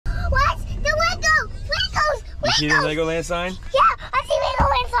You see the Legoland sign? Yeah, I see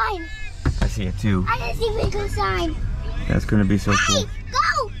Legoland sign. I see it too. I see Lego sign. That's gonna be so cool. Hey,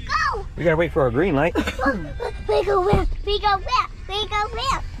 go, go. We gotta wait for our green light. We go where? We go where? We go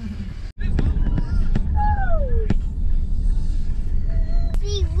where?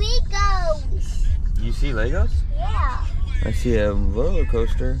 See Legos. You see Legos? Yeah. I see a roller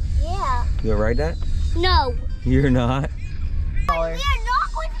coaster. Yeah. You gonna ride that? No. You're not. We are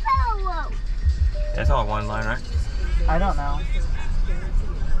not going to Peppa. That's all one line, right? I don't know.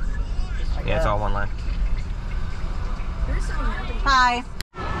 Yeah, it's all one line. Hi.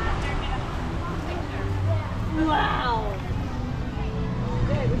 Wow.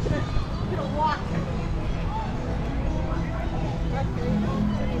 Okay, we're gonna walk.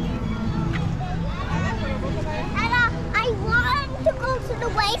 I want to go to the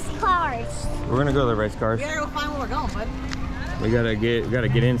race cars. We're gonna go to the race cars. We gotta go find where we're going, bud. We gotta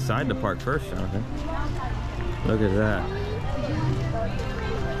get inside the park first, Jonathan. Look at that.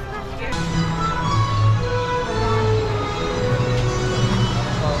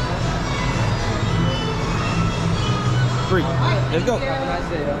 Three. Let's go.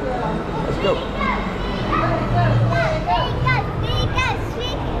 Let's go.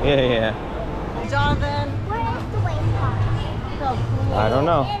 Yeah. Jonathan. Where is the race car? So, I don't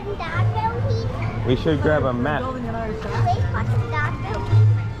know. In that building? We should grab a map. building another The shop. race car in that building?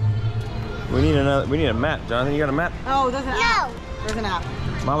 We need a map, Jonathan. You got a map? Oh, there's an app. No. There's an app.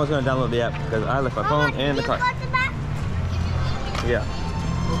 Mama's gonna download the app because I left my phone and the car. You got the map? Yeah.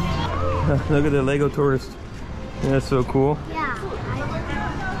 Look at the Lego tourist. That's so cool. Yeah.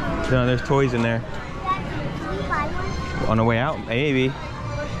 John, there's toys in there. On the way out, maybe.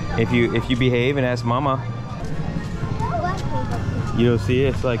 If you behave and ask Mama, you'll see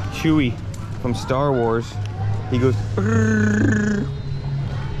it. It's like Chewie from Star Wars. He goes. "Brrr."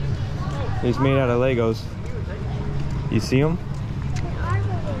 He's made out of Legos. You see him?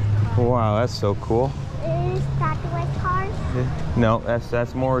 Wow, that's so cool. Is that the race cars? No,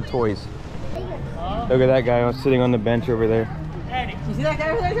 that's more toys. Look at that guy sitting on the bench over there. You see that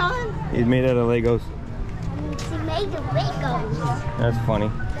guy over there, Jonathan? He's made out of Legos. She made the Legos. That's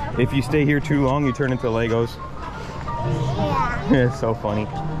funny. If you stay here too long, you turn into Legos. Yeah. It's so funny.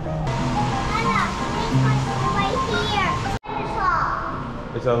 Right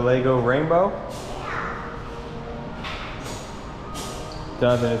here. It's a Lego rainbow?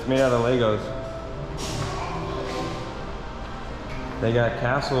 Jonathan, it's made out of Legos. They got a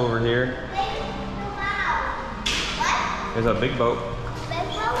castle over here. There's a big boat.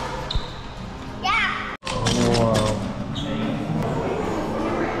 Yeah. Whoa.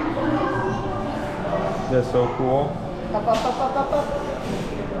 That's so cool. Up, up, up, up, up, up.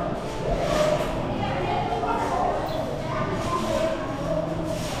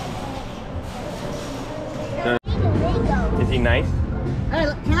 Is he nice? Hey,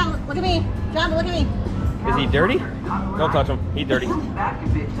 look, John, look at me. John, look at me. Is he dirty? Don't touch him. He's dirty.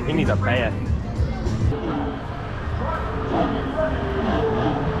 He needs a bath.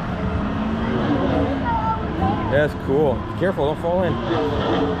 That's cool. Careful, don't fall in.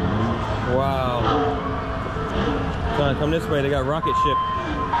 Wow. Son, come this way. They got rocket ship.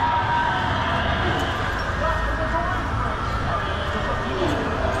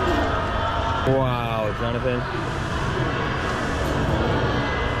 Wow, Jonathan.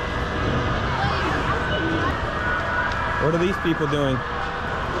 What are these people doing?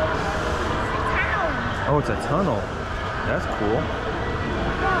 Oh, it's a tunnel. That's cool.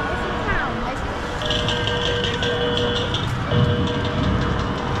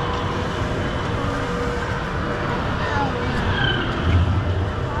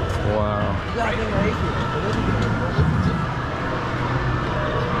 Wow.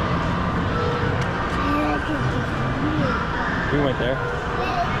 We went there.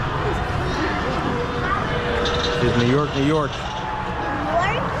 It's New York, New York.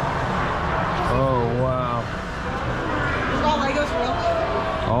 Oh, wow. It's all Legos for real.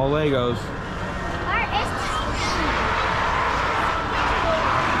 All Legos.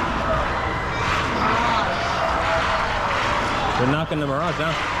 They're knocking the Mirage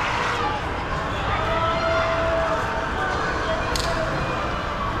down.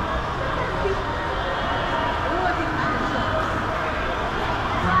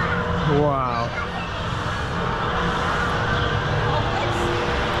 Wow.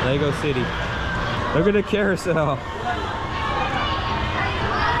 Lego City. Look at the carousel.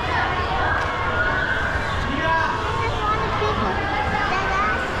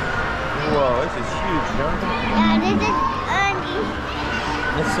 Whoa, this is huge, Jonathan. Yeah, this is Ernie.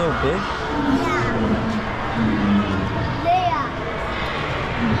 It's so big. Yeah.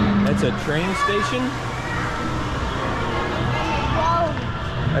 That's a train station?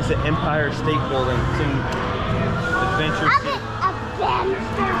 That's the Empire State Building. It's in Adventure City.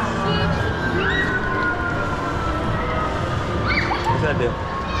 What's that do?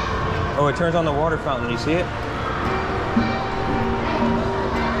 Oh, it turns on the water fountain. You see it?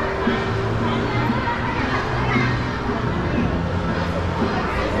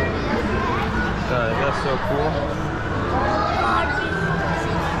 That's so cool.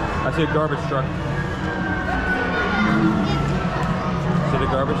 I see a garbage truck. See the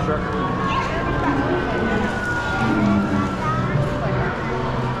garbage truck?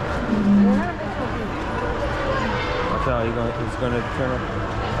 Watch out, it's going to turn on.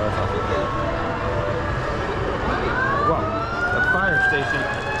 Oh, that's not good. Wow, a fire station.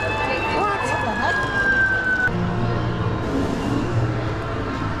 What the heck?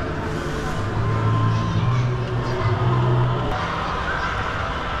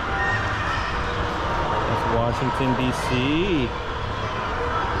 Washington, D.C.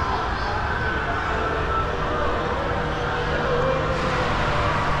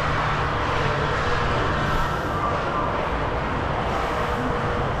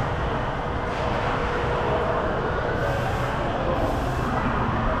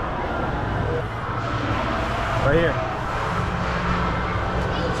 Right here.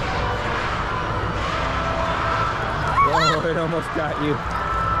 Whoa, it almost got you.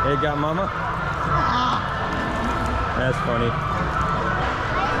 It got Mama? That's funny.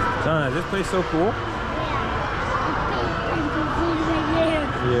 John, is this place so cool?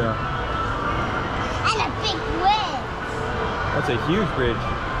 Yeah. And a big bridge. That's a huge bridge.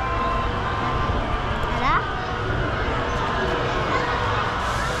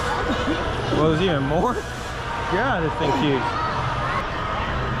 Well, there's even more? God, this thing's huge.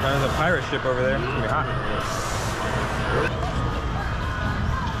 There's a pirate ship over there. It's gonna be hot.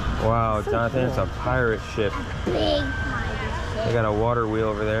 Wow, Jonathan, it's a pirate ship. Big pirate ship. They got a water wheel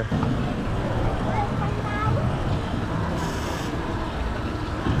over there.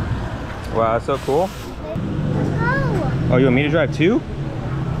 Wow, that's so cool. Oh, you want me to drive too?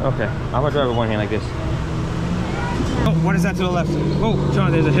 Okay, I'm gonna drive with one hand like this. Oh, what is that to the left? Oh,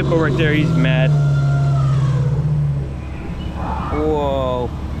 John, there's a hippo right there. He's mad. Whoa.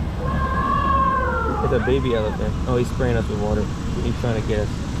 It's a baby elephant. Oh, he's spraying us with water. He's trying to get us.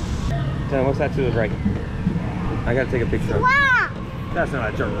 John, what's that to the right? I gotta take a picture of it. That's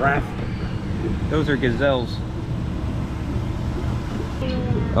not a giraffe. Those are gazelles.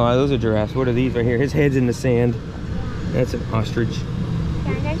 Oh, those are giraffes. What are these right here? His head's in the sand. That's an ostrich.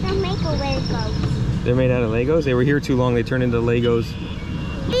 They're made of Legos. They're made out of Legos? They were here too long. They turned into Legos.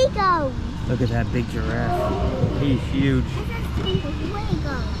 Legos. Look at that big giraffe. He's huge.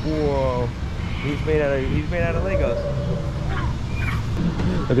 Whoa. He's made out of Legos.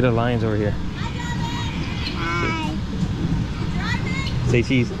 Look at the lions over here. Hi. Say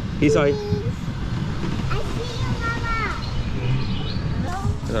cheese. He saw you. I see you, Mama.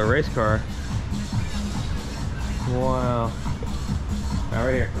 There's a race car. Wow. Now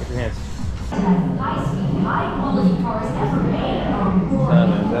right here. Put your hands. High quality cars ever made.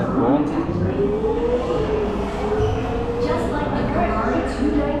 Is that cool? Just like the Ferrari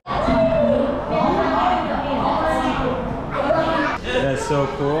 290. That's so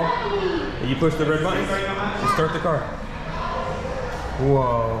cool. You push the red button and start the car.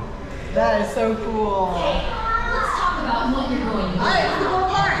 Whoa. That is so cool. Let's talk about what you're going to do. Alright, it's the cool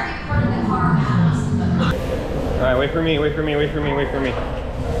part. Part of the car house. Alright, wait for me, wait for me, wait for me, wait for me.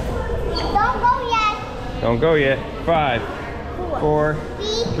 Don't go yet. Don't go yet. 5, 4,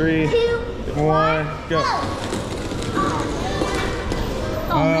 3, 2, 1, go.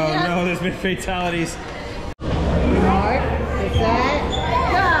 Oh no, there's been fatalities. Mark, get set,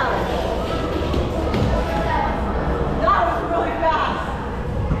 go. That was really fast.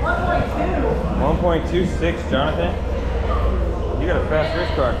 1.2. 1.26, Jonathan. You got a fast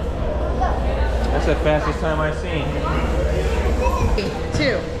race car. That's the fastest time I've seen.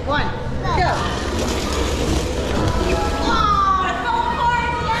 2, 1, go. Oh, that's so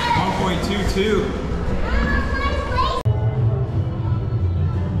hard. 1.22.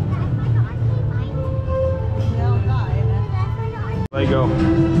 Lego.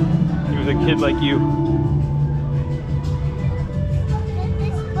 He was a kid like you.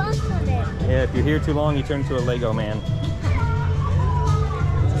 Yeah, if you're here too long, you turn into a Lego man.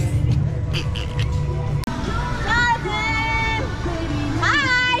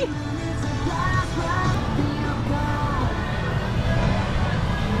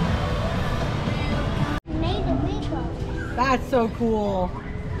 That's so cool.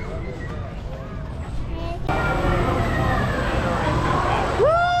 Woo!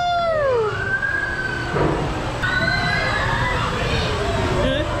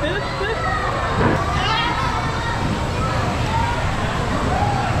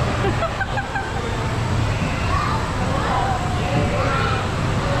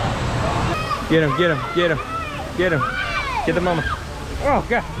 Get him, get him, get him, get him. Get the mama. Oh,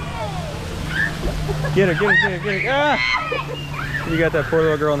 God. Get her, get her, get her, get her. Ah! You got that poor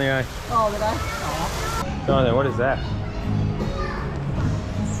little girl in the eye. Oh, did I? Jonathan, what is that?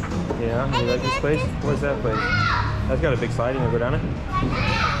 Yeah, you like this place? What is that place? That's got a big slide. You want to go down it? Can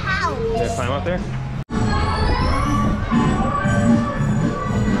I climb up there?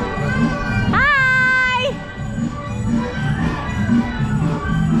 Hi!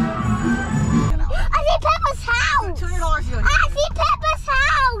 I see Peppa's house! $200. I see Peppa's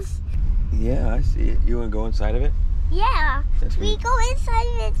house! Yeah, I see it. You want to go inside of it? Yeah. That's We go inside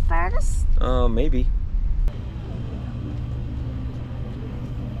of it first? Maybe.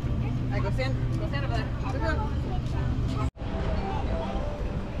 Go stand over there.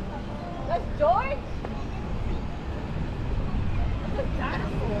 That's George? That's a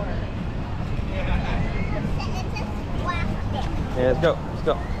dinosaur. Yeah, let's go. Let's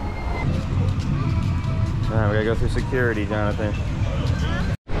go. Alright, we gotta go through security, Jonathan.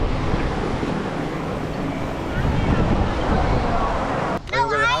 No,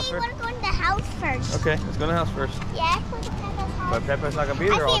 I want to go in the house first. Okay, let's go in the house first. Yeah, let's go to Peppa's house. But Peppa's not gonna be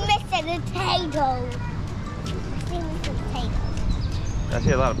there all I day. see Mr. Potato. I see Mr. Potato. I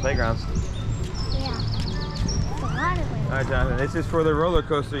see a lot of playgrounds. Yeah. There's a lot of them. Alright, Jonathan, this is for the roller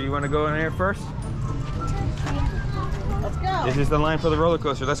coaster. You want to go in there first? Let's go. This is the line for the roller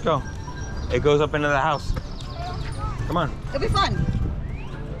coaster. Let's go. It goes up into the house. Come on. It'll be fun.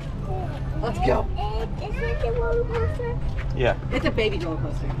 Let's go. It's like a roller coaster. Yeah, It's a baby roller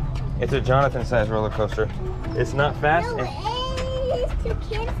coaster. it's a Jonathan-sized roller coaster. It's not fast. No, it's too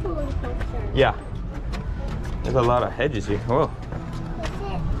kids roller coaster. Yeah. There's a lot of hedges here. Whoa. Is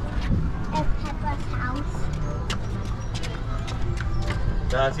it at Peppa's house?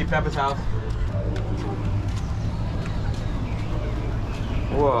 John, see Peppa's house.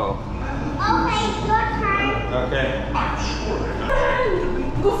 Whoa. Okay, your turn. Okay.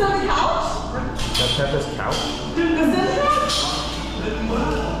 Go sit on the couch? That's Peppa's couch. Go sit on the couch?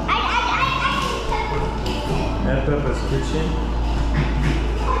 That's Peppa's kitchen.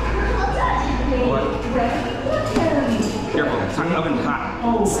 What? Careful, it's hot oven hot.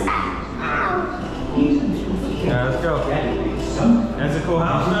 Yeah, let's go. That's a cool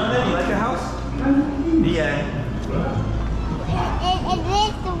house, Jonathan. You like the house? Yeah. It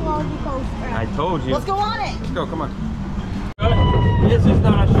is the roller coaster. I told you. Let's go on it. Let's go, come on. This is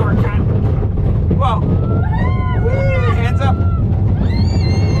not a shortcut. Whoa. Whee, hands up.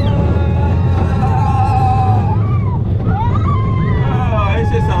 Oh, it's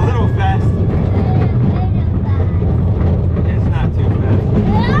just a little fast. It's not too fast.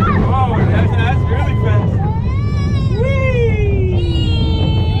 Oh, that's really fast. Whee!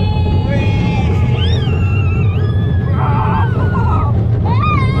 Whee!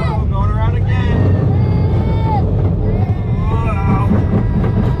 Oh, going around again. Wow.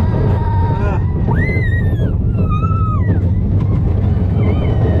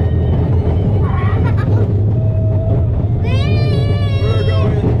 We're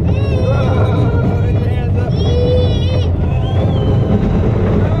going. Hands up.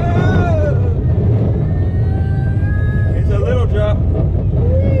 It's a little drop.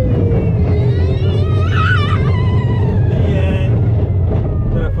 The end.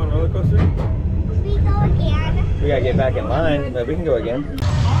 Is that a fun roller coaster? We go again. We gotta get back in line, but we can go again.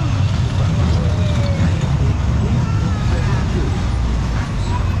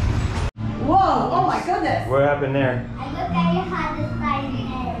 Whoa, oh my goodness. What happened there? I look at you how the side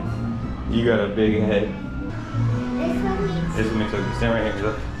head. You got a big head. This one needs. This makes like stand right here.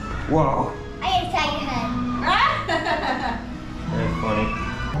 Look. Whoa. I got a side head. That's funny.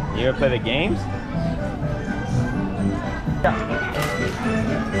 You gonna play the games? Yeah.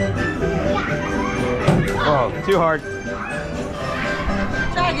 Whoa, too hard.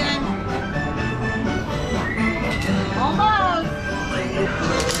 Try again. Almost.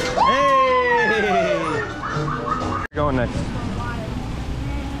 Hey! Going next.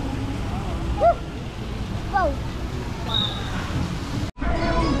 Whoa.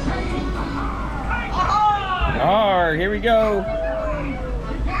 Alright, here we go.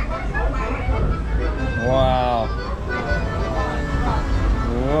 Wow.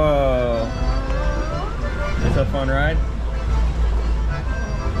 Whoa. It's a fun ride.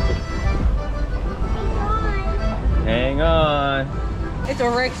 Hang on. It's a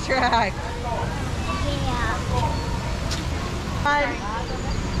racetrack. Yeah.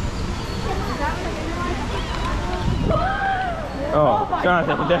 Oh,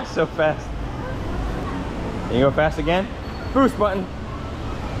 Jonathan, that's so fast. Can you go fast again? Boost button.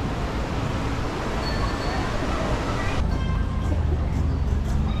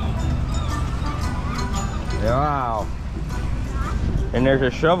 Wow. And there's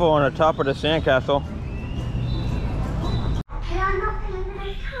a shovel on the top of the sandcastle.